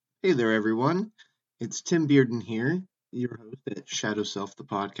Hey there, everyone. It's Tim Bearden here, your host at Shadow Self, the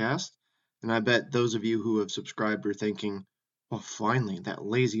podcast. And I bet those of you who have subscribed are thinking, well, finally, that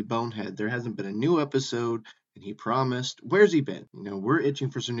lazy bonehead. There hasn't been a new episode, and he promised. Where's he been? We're itching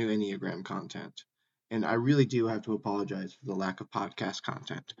for some new Enneagram content. And I really do have to apologize for the lack of podcast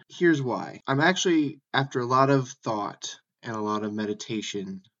content. Here's why. I'm actually, after a lot of thought and a lot of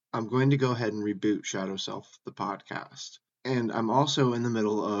meditation, I'm going to go ahead and reboot Shadow Self, the podcast. And I'm also in the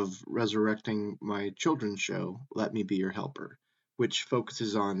middle of resurrecting my children's show, Let Me Be Your Helper, which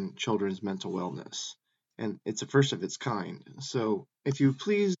focuses on children's mental wellness. And it's a first of its kind. So if you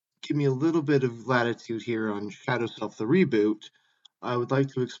please give me a little bit of latitude here on Shadow Self the Reboot, I would like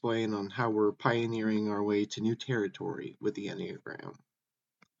to explain on how we're pioneering our way to new territory with the Enneagram.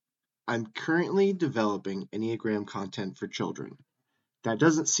 I'm currently developing Enneagram content for children. That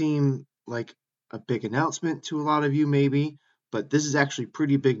doesn't seem like a big announcement to a lot of you maybe, but this is actually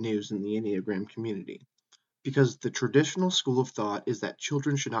pretty big news in the Enneagram community. Because the traditional school of thought is that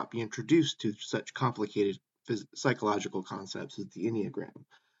children should not be introduced to such complicated psychological concepts as the Enneagram.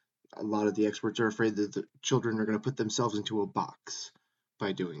 A lot of the experts are afraid that the children are going to put themselves into a box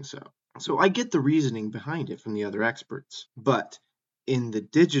by doing so. So I get the reasoning behind it from the other experts. But in the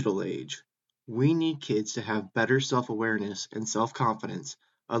digital age, we need kids to have better self-awareness and self-confidence.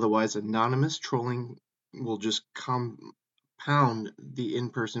 Otherwise, anonymous trolling will just compound the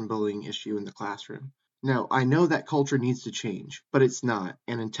in-person bullying issue in the classroom. Now, I know that culture needs to change, but it's not.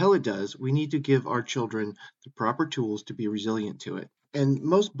 And until it does, we need to give our children the proper tools to be resilient to it. And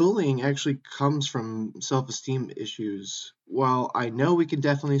most bullying actually comes from self-esteem issues. While I know we can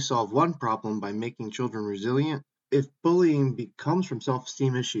definitely solve one problem by making children resilient, if bullying comes from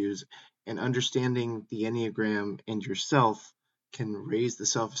self-esteem issues and understanding the Enneagram and yourself can raise the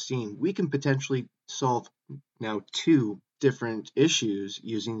self-esteem, we can potentially solve now two different issues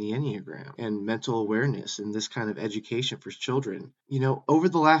using the Enneagram and mental awareness and this kind of education for children. Over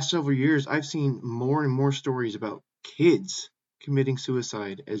the last several years, I've seen more and more stories about kids committing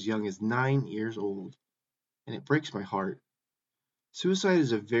suicide as young as 9 years old, and it breaks my heart. Suicide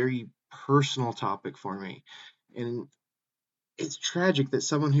is a very personal topic for me, and it's tragic that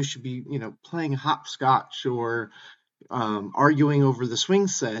someone who should be, playing hopscotch or arguing over the swing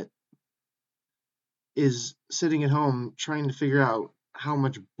set is sitting at home trying to figure out how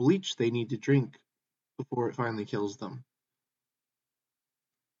much bleach they need to drink before it finally kills them.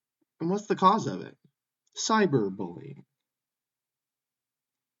 And what's the cause of it? Cyberbullying.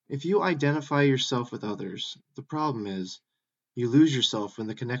 If you identify yourself with others, the problem is you lose yourself when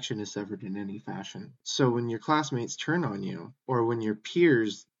the connection is severed in any fashion. So when your classmates turn on you, or when your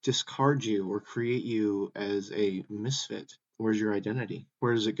peers discard you or create you as a misfit, where's your identity?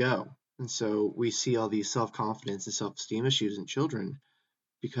 Where does it go? And so we see all these self-confidence and self-esteem issues in children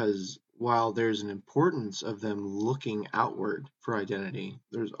because while there's an importance of them looking outward for identity,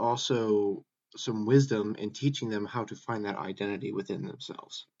 there's also some wisdom in teaching them how to find that identity within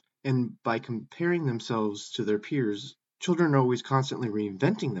themselves. And by comparing themselves to their peers, children are always constantly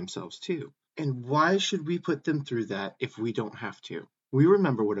reinventing themselves too. And why should we put them through that if we don't have to? We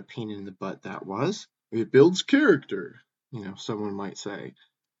remember what a pain in the butt that was. It builds character, someone might say.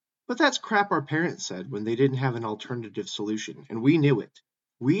 But that's crap our parents said when they didn't have an alternative solution, and we knew it.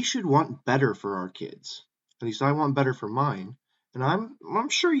 We should want better for our kids. At least I want better for mine, and I'm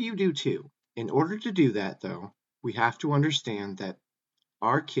sure you do too. In order to do that, though, we have to understand that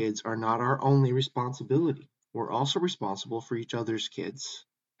our kids are not our only responsibility. We're also responsible for each other's kids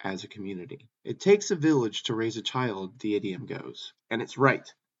as a community. It takes a village to raise a child, the idiom goes, and it's right.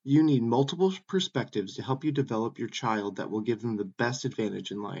 You need multiple perspectives to help you develop your child that will give them the best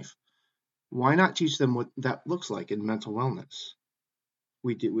advantage in life. Why not teach them what that looks like in mental wellness?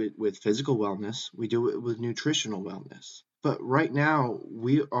 We do it with physical wellness. We do it with nutritional wellness. But right now,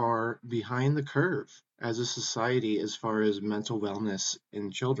 we are behind the curve as a society as far as mental wellness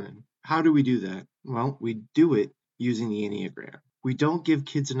in children. How do we do that? Well, we do it using the Enneagram. We don't give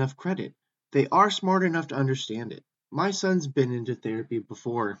kids enough credit. They are smart enough to understand it. My son's been into therapy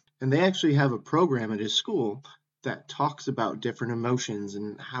before, and they actually have a program at his school that talks about different emotions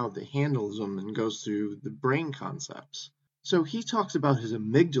and how they handles them and goes through the brain concepts. So he talks about his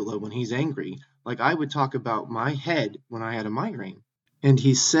amygdala when he's angry, like I would talk about my head when I had a migraine. And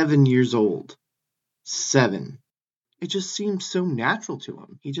he's 7 years old. 7. It just seems so natural to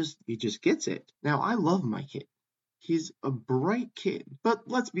him. He just gets it. Now I love my kid. He's a bright kid, but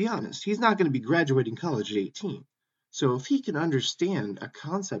let's be honest, he's not going to be graduating college at 18. So if he can understand a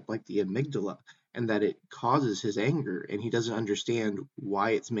concept like the amygdala and that it causes his anger, and he doesn't understand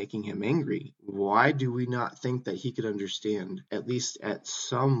why it's making him angry. Why do we not think that he could understand, at least at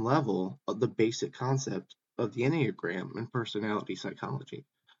some level, of the basic concept of the Enneagram and personality psychology?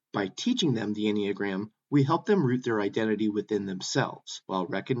 By teaching them the Enneagram, we help them root their identity within themselves while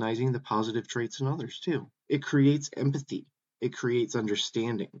recognizing the positive traits in others too. It creates empathy. It creates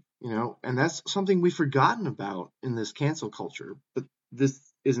understanding, and that's something we've forgotten about in this cancel culture. But this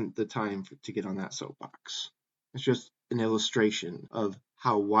isn't the time to get on that soapbox. It's just an illustration of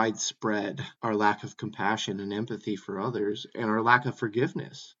how widespread our lack of compassion and empathy for others and our lack of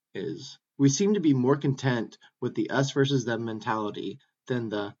forgiveness is. We seem to be more content with the us versus them mentality than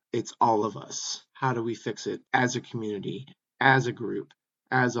the it's all of us. How do we fix it as a community, as a group,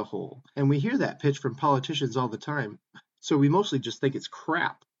 as a whole? And we hear that pitch from politicians all the time. So we mostly just think it's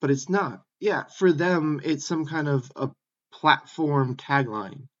crap, but it's not. Yeah, for them, it's some kind of a platform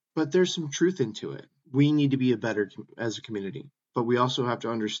tagline, but there's some truth into it. We need to be better as a community. But we also have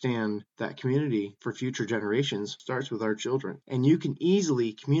to understand that community for future generations starts with our children. And you can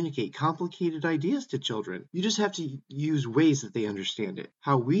easily communicate complicated ideas to children. You just have to use ways that they understand it.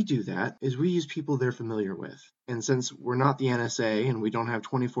 How we do that is we use people they're familiar with. And since we're not the NSA and we don't have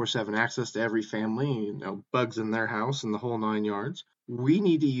 24/7 access to every family, bugs in their house and the whole 9 yards, we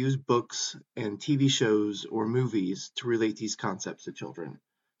need to use books and TV shows or movies to relate these concepts to children,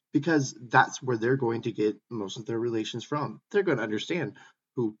 because that's where they're going to get most of their relations from. They're going to understand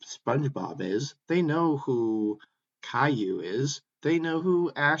who SpongeBob is. They know who Caillou is. They know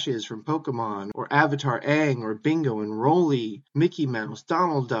who Ash is from Pokemon, or Avatar Aang, or Bingo and Rolly, Mickey Mouse,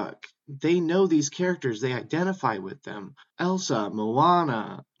 Donald Duck. They know these characters. They identify with them. Elsa,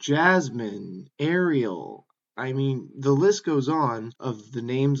 Moana, Jasmine, Ariel. I mean, the list goes on of the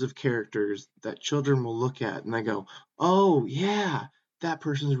names of characters that children will look at and they go, oh, yeah, that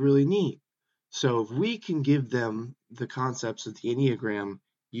person's really neat. So if we can give them the concepts of the Enneagram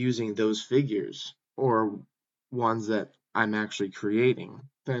using those figures, or ones that I'm actually creating,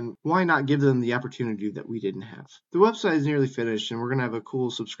 then why not give them the opportunity that we didn't have? The website is nearly finished, and we're going to have a cool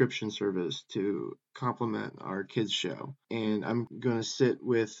subscription service to complement our kids show. And I'm going to sit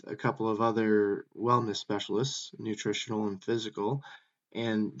with a couple of other wellness specialists, nutritional and physical,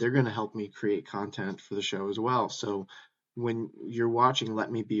 and they're going to help me create content for the show as well. So when you're watching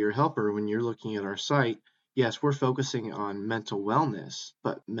Let Me Be Your Helper, when you're looking at our site, yes, we're focusing on mental wellness,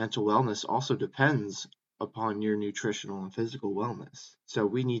 but mental wellness also depends upon your nutritional and physical wellness. So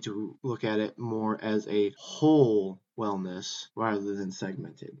we need to look at it more as a whole wellness rather than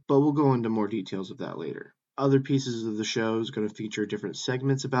segmented. But we'll go into more details of that later. Other pieces of the show is going to feature different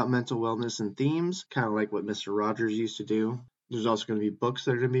segments about mental wellness and themes, kind of like what Mr. Rogers used to do. There's also going to be books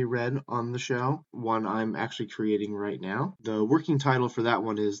that are going to be read on the show. One I'm actually creating right now. The working title for that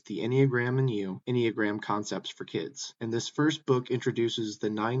one is The Enneagram and You, Enneagram Concepts for Kids. And this first book introduces the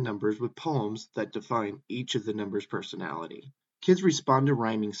 9 numbers with poems that define each of the numbers' personality. Kids respond to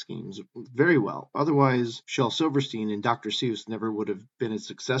rhyming schemes very well. Otherwise, Shel Silverstein and Dr. Seuss never would have been as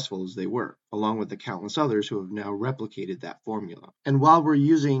successful as they were, along with the countless others who have now replicated that formula. And while we're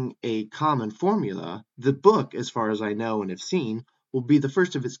using a common formula, the book, as far as I know and have seen, will be the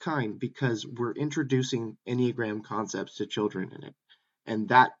first of its kind because we're introducing Enneagram concepts to children in it. And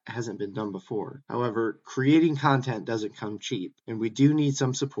that hasn't been done before. However, creating content doesn't come cheap, and we do need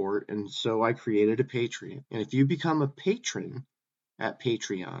some support, and so I created a Patreon. And if you become a patron at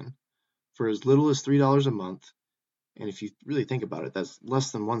Patreon for as little as $3 a month, and if you really think about it, that's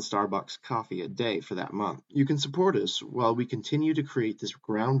less than 1 Starbucks coffee a day for that month, you can support us while we continue to create this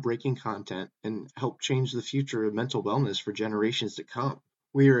groundbreaking content and help change the future of mental wellness for generations to come.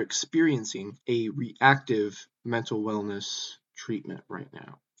 We are experiencing a reactive mental wellness treatment right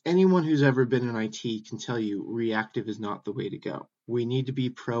now. Anyone who's ever been in IT can tell you reactive is not the way to go. We need to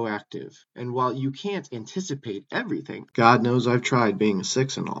be proactive. And while you can't anticipate everything, God knows I've tried being a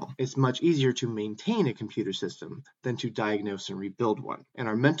 6 and all, it's much easier to maintain a computer system than to diagnose and rebuild one. And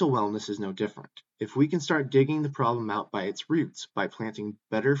our mental wellness is no different. If we can start digging the problem out by its roots, by planting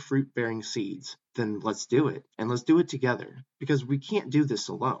better fruit-bearing seeds, then let's do it. And let's do it together, because we can't do this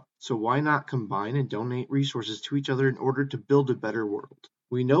alone. So why not combine and donate resources to each other in order to build a better world?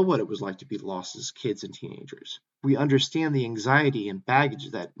 We know what it was like to be lost as kids and teenagers. We understand the anxiety and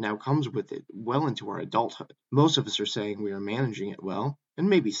baggage that now comes with it well into our adulthood. Most of us are saying we are managing it well, and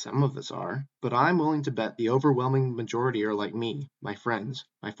maybe some of us are, but I'm willing to bet the overwhelming majority are like me, my friends,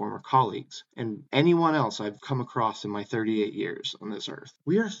 my former colleagues, and anyone else I've come across in my 38 years on this earth.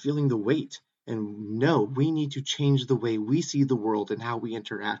 We are feeling the weight, and know we need to change the way we see the world and how we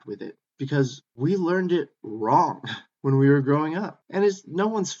interact with it, because we learned it wrong. when we were growing up. And it's no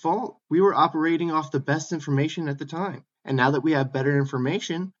one's fault. We were operating off the best information at the time. And now that we have better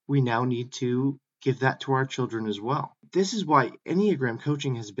information, we now need to give that to our children as well. This is why Enneagram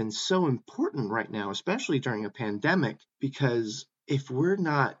coaching has been so important right now, especially during a pandemic, because if we're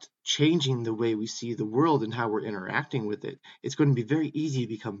not changing the way we see the world and how we're interacting with it, it's going to be very easy to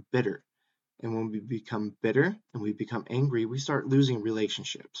become bitter. And when we become bitter and we become angry, we start losing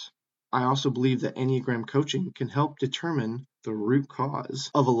relationships. I also believe that Enneagram coaching can help determine the root cause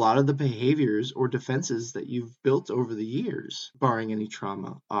of a lot of the behaviors or defenses that you've built over the years, barring any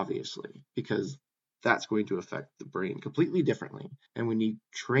trauma, obviously, because that's going to affect the brain completely differently. And we need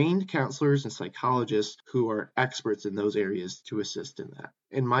trained counselors and psychologists who are experts in those areas to assist in that.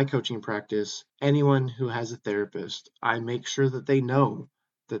 In my coaching practice, anyone who has a therapist, I make sure that they know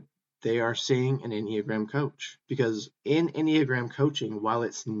that they are seeing an Enneagram coach. Because in Enneagram coaching, while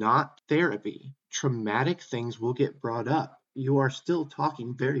it's not therapy, traumatic things will get brought up. You are still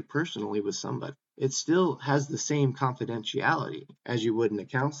talking very personally with somebody. It still has the same confidentiality as you would in a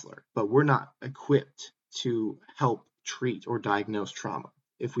counselor, but we're not equipped to help treat or diagnose trauma.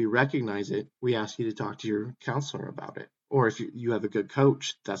 If we recognize it, we ask you to talk to your counselor about it. Or if you have a good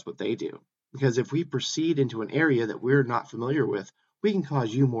coach, that's what they do. Because if we proceed into an area that we're not familiar with, we can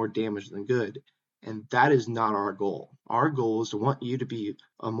cause you more damage than good. And that is not our goal. Our goal is to want you to be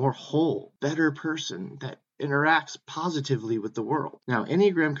a more whole, better person that interacts positively with the world. Now,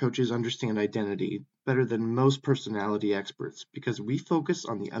 Enneagram coaches understand identity better than most personality experts because we focus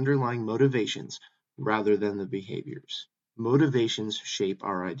on the underlying motivations rather than the behaviors. Motivations shape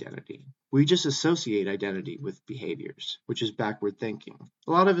our identity. We just associate identity with behaviors, which is backward thinking.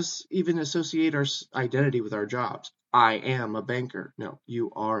 A lot of us even associate our identity with our jobs. I am a banker. No,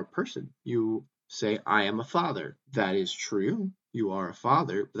 you are a person. You say, I am a father. That is true. You are a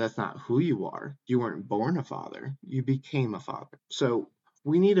father, but that's not who you are. You weren't born a father. You became a father. So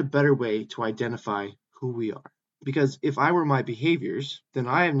we need a better way to identify who we are. Because if I were my behaviors, then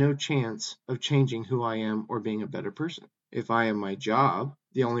I have no chance of changing who I am or being a better person. If I am my job,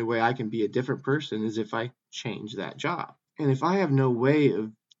 the only way I can be a different person is if I change that job. And if I have no way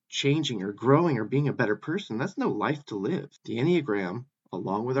of changing or growing or being a better person, that's no life to live. The Enneagram,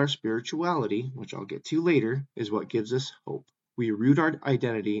 along with our spirituality, which I'll get to later, is what gives us hope. We root our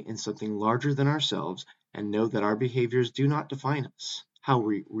identity in something larger than ourselves and know that our behaviors do not define us. How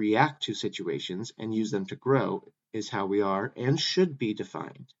we react to situations and use them to grow is how we are and should be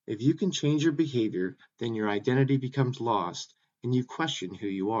defined. If you can change your behavior, then your identity becomes lost and you question who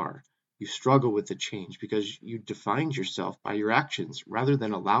you are. You struggle with the change because you defined yourself by your actions rather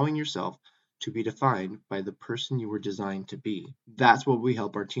than allowing yourself to be defined by the person you were designed to be. That's what we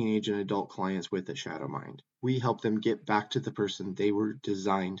help our teenage and adult clients with at Shadow Mind. We help them get back to the person they were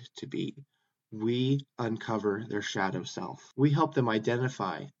designed to be. We uncover their shadow self. We help them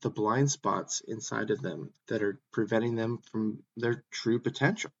identify the blind spots inside of them that are preventing them from their true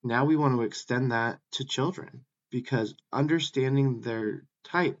potential. Now we want to extend that to children because understanding their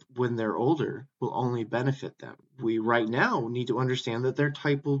type when they're older will only benefit them. We right now need to understand that their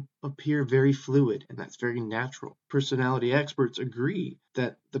type will appear very fluid and that's very natural. Personality experts agree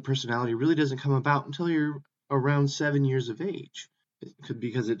that the personality really doesn't come about until you're around 7 years of age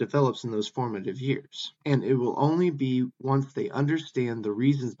because it develops in those formative years. And it will only be once they understand the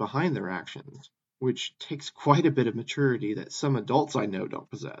reasons behind their actions, which takes quite a bit of maturity that some adults I know don't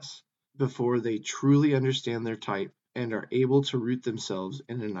possess, before they truly understand their type and are able to root themselves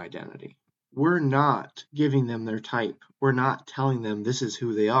in an identity. We're not giving them their type. We're not telling them this is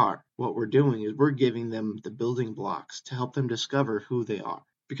who they are. What we're doing is we're giving them the building blocks to help them discover who they are.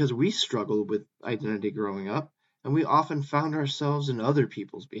 Because we struggled with identity growing up, and we often found ourselves in other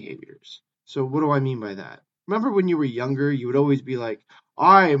people's behaviors. So what do I mean by that? Remember when you were younger, you would always be like,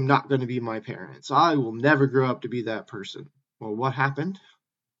 I am not going to be my parents. I will never grow up to be that person. Well, what happened?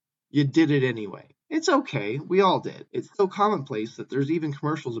 You did it anyway. It's okay. We all did. It's so commonplace that there's even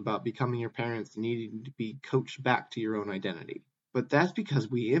commercials about becoming your parents and needing to be coached back to your own identity. But that's because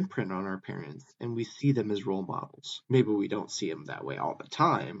we imprint on our parents and we see them as role models. Maybe we don't see them that way all the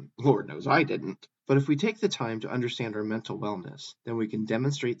time. Lord knows I didn't. But if we take the time to understand our mental wellness, then we can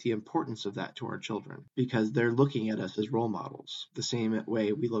demonstrate the importance of that to our children because they're looking at us as role models, the same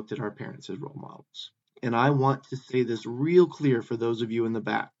way we looked at our parents as role models. And I want to say this real clear for those of you in the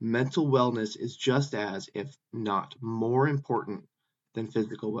back. Mental wellness is just as, if not more important than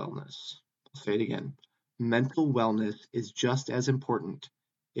physical wellness. I'll say it again. Mental wellness is just as important,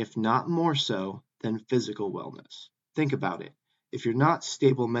 if not more so, than physical wellness. Think about it. If you're not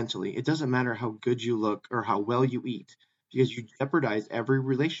stable mentally, it doesn't matter how good you look or how well you eat. because you jeopardize every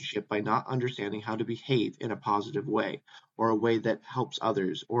relationship by not understanding how to behave in a positive way, or a way that helps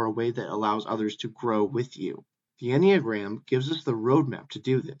others, or a way that allows others to grow with you. The Enneagram gives us the roadmap to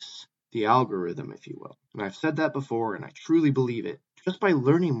do this, the algorithm, if you will. And I've said that before, and I truly believe it. Just by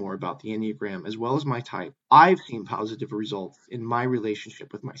learning more about the Enneagram as well as my type, I've seen positive results in my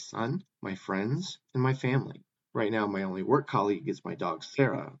relationship with my son, my friends, and my family. Right now, my only work colleague is my dog,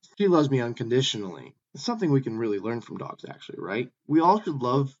 Sarah. She loves me unconditionally. It's something we can really learn from dogs, actually, right? We all should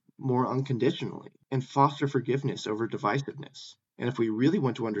love more unconditionally and foster forgiveness over divisiveness. And if we really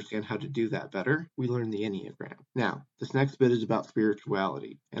want to understand how to do that better, we learn the Enneagram. Now, this next bit is about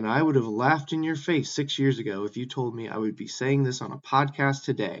spirituality. And I would have laughed in your face 6 years ago if you told me I would be saying this on a podcast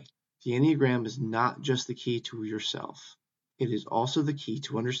today. The Enneagram is not just the key to yourself. It is also the key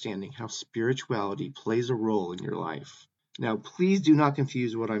to understanding how spirituality plays a role in your life. Now, please do not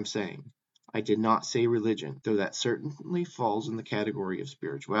confuse what I'm saying. I did not say religion, though that certainly falls in the category of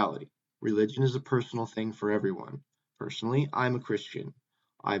spirituality. Religion is a personal thing for everyone. Personally, I'm a Christian.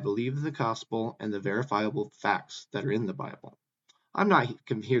 I believe the gospel and the verifiable facts that are in the Bible. I'm not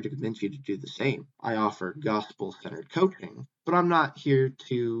here to convince you to do the same. I offer gospel-centered coaching, but I'm not here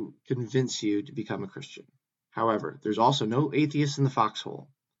to convince you to become a Christian. However, there's also no atheists in the foxhole.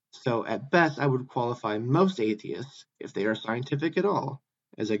 So at best, I would qualify most atheists, if they are scientific at all,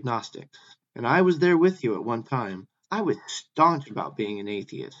 as agnostics. And I was there with you at one time. I was staunch about being an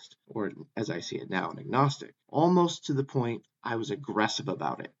atheist, or as I see it now, an agnostic, almost to the point I was aggressive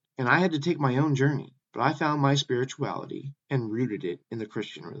about it. And I had to take my own journey, but I found my spirituality and rooted it in the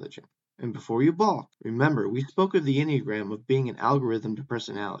Christian religion. And before you balk, remember we spoke of the Enneagram of being an algorithm to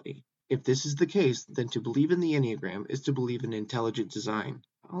personality. If this is the case, then to believe in the Enneagram is to believe in intelligent design.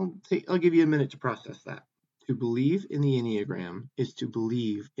 I'll give you a minute to process that. To believe in the Enneagram is to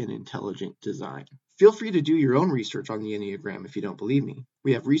believe in intelligent design. Feel free to do your own research on the Enneagram if you don't believe me.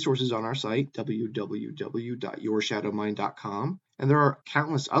 We have resources on our site, www.yourshadowmind.com, and there are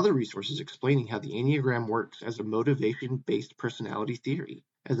countless other resources explaining how the Enneagram works as a motivation-based personality theory,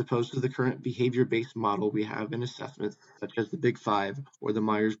 as opposed to the current behavior-based model we have in assessments such as the Big Five or the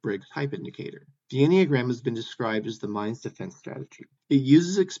Myers-Briggs Type Indicator. The Enneagram has been described as the mind's defense strategy. It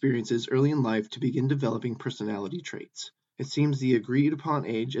uses experiences early in life to begin developing personality traits. It seems the agreed upon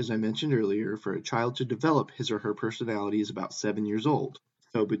age, as I mentioned earlier, for a child to develop his or her personality is about 7 years old.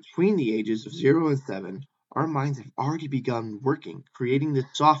 So between the ages of 0 and 7, our minds have already begun working, creating this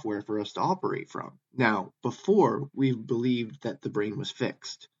software for us to operate from. Now, before, we believed that the brain was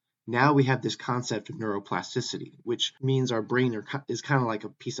fixed. Now we have this concept of neuroplasticity, which means our brain is kind of like a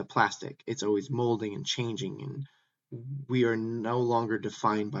piece of plastic. It's always molding and changing, and we are no longer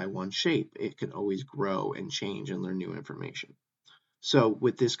defined by one shape. It can always grow and change and learn new information. So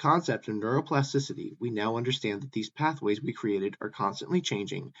with this concept of neuroplasticity, we now understand that these pathways we created are constantly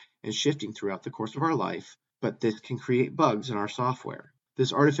changing and shifting throughout the course of our life, but this can create bugs in our software.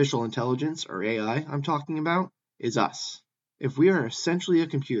 This artificial intelligence, or AI, I'm talking about, is us. If we are essentially a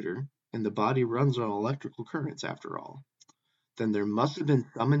computer, and the body runs on electrical currents after all, then there must have been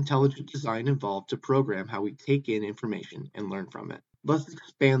some intelligent design involved to program how we take in information and learn from it. Let's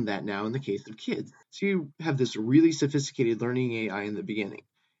expand that now in the case of kids. So you have this really sophisticated learning AI in the beginning.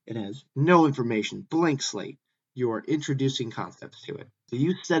 It has no information, blank slate. You are introducing concepts to it. So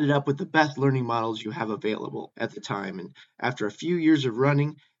you set it up with the best learning models you have available at the time, and after a few years of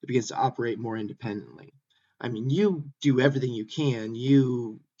running, it begins to operate more independently. I mean, you do everything you can.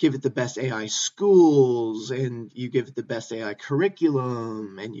 You give it the best AI schools, and you give it the best AI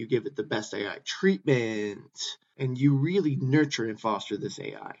curriculum, and you give it the best AI treatment, and you really nurture and foster this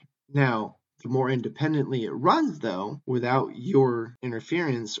AI. Now, the more independently it runs, though, without your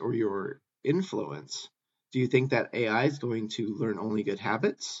interference or your influence, do you think that AI is going to learn only good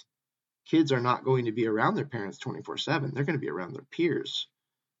habits? Kids are not going to be around their parents 24/7. They're going to be around their peers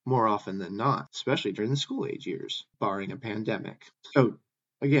more often than not, especially during the school age years, barring a pandemic. So,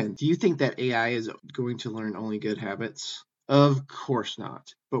 again, do you think that AI is going to learn only good habits? Of course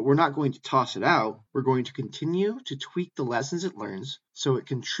not. But we're not going to toss it out. We're going to continue to tweak the lessons it learns so it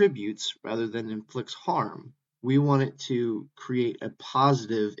contributes rather than inflicts harm. We want it to create a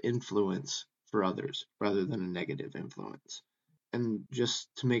positive influence for others rather than a negative influence. And just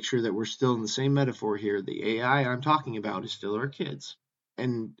to make sure that we're still in the same metaphor here, the AI I'm talking about is still our kids.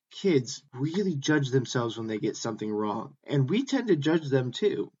 And kids really judge themselves when they get something wrong. And we tend to judge them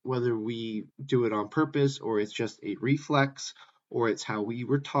too, whether we do it on purpose or it's just a reflex or it's how we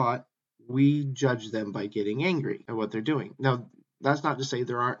were taught. We judge them by getting angry at what they're doing. Now, that's not to say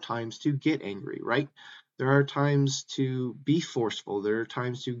there aren't times to get angry, right? There are times to be forceful. There are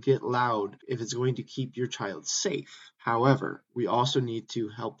times to get loud if it's going to keep your child safe. However, we also need to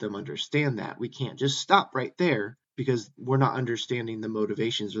help them understand that. We can't just stop right there because we're not understanding the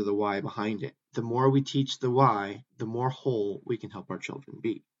motivations or the why behind it. The more we teach the why, the more whole we can help our children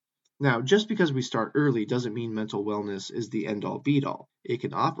be. Now, just because we start early doesn't mean mental wellness is the end all be all. It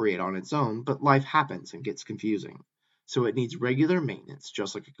can operate on its own, but life happens and gets confusing. So it needs regular maintenance,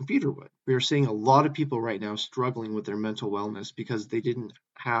 just like a computer would. We are seeing a lot of people right now struggling with their mental wellness because they didn't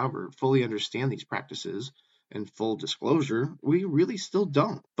have or fully understand these practices. And full disclosure, we really still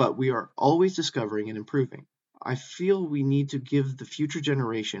don't, but we are always discovering and improving. I feel we need to give the future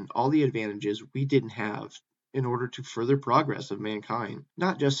generation all the advantages we didn't have in order to further progress of mankind,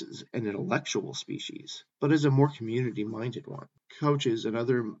 not just as an intellectual species, but as a more community-minded one. Coaches and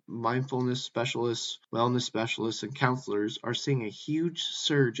other mindfulness specialists, wellness specialists, and counselors are seeing a huge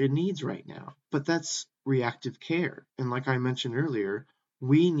surge in needs right now. But that's reactive care. And like I mentioned earlier,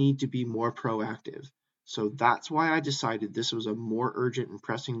 we need to be more proactive. So that's why I decided this was a more urgent and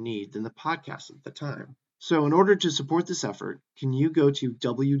pressing need than the podcast at the time. So in order to support this effort, can you go to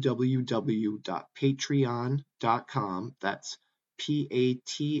www.patreon.com, that's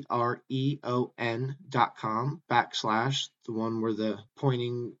patreon.com / the one where the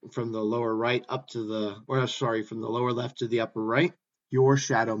pointing from the lower right up to from the lower left to the upper right, Your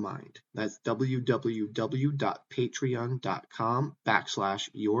Shadow Mind. That's www.patreon.com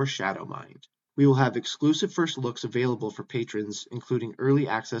 / Your Shadow Mind. We will have exclusive first looks available for patrons, including early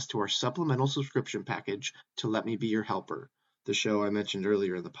access to our supplemental subscription package to Let Me Be Your Helper, the show I mentioned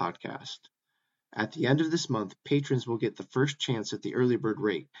earlier in the podcast. At the end of this month, patrons will get the first chance at the early bird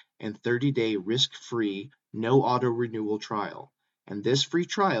rate and 30-day risk-free, no auto-renewal trial. And this free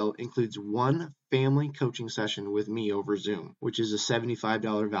trial includes one family coaching session with me over Zoom, which is a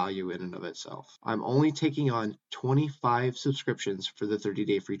 $75 value in and of itself. I'm only taking on 25 subscriptions for the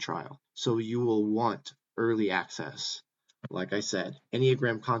 30-day free trial, so you will want early access. Like I said,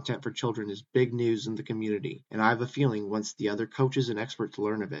 Enneagram content for children is big news in the community, and I have a feeling once the other coaches and experts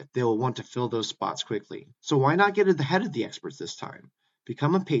learn of it, they will want to fill those spots quickly. So why not get ahead of the experts this time?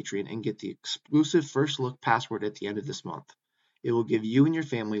 Become a patron and get the exclusive first look password at the end of this month. It will give you and your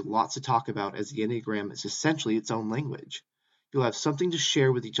family lots to talk about as the Enneagram is essentially its own language. You'll have something to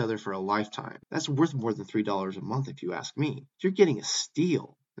share with each other for a lifetime. That's worth more than $3 a month if you ask me. You're getting a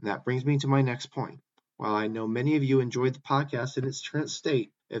steal. And that brings me to my next point. While I know many of you enjoyed the podcast in its current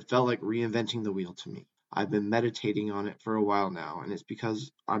state, it felt like reinventing the wheel to me. I've been meditating on it for a while now, and it's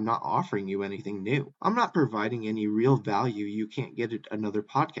because I'm not offering you anything new. I'm not providing any real value you can't get at another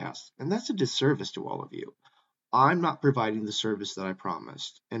podcast, and that's a disservice to all of you. I'm not providing the service that I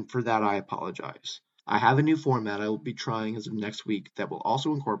promised, and for that I apologize. I have a new format I will be trying as of next week that will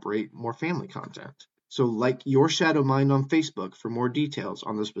also incorporate more family content. So like Your Shadow Mind on Facebook for more details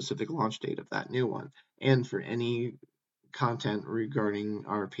on the specific launch date of that new one, and for any content regarding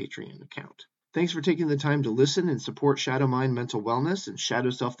our Patreon account. Thanks for taking the time to listen and support Shadow Mind Mental Wellness and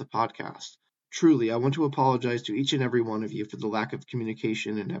Shadow Self the podcast. Truly, I want to apologize to each and every one of you for the lack of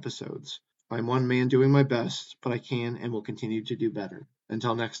communication in episodes. I'm one man doing my best, but I can and will continue to do better.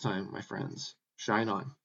 Until next time, my friends, shine on.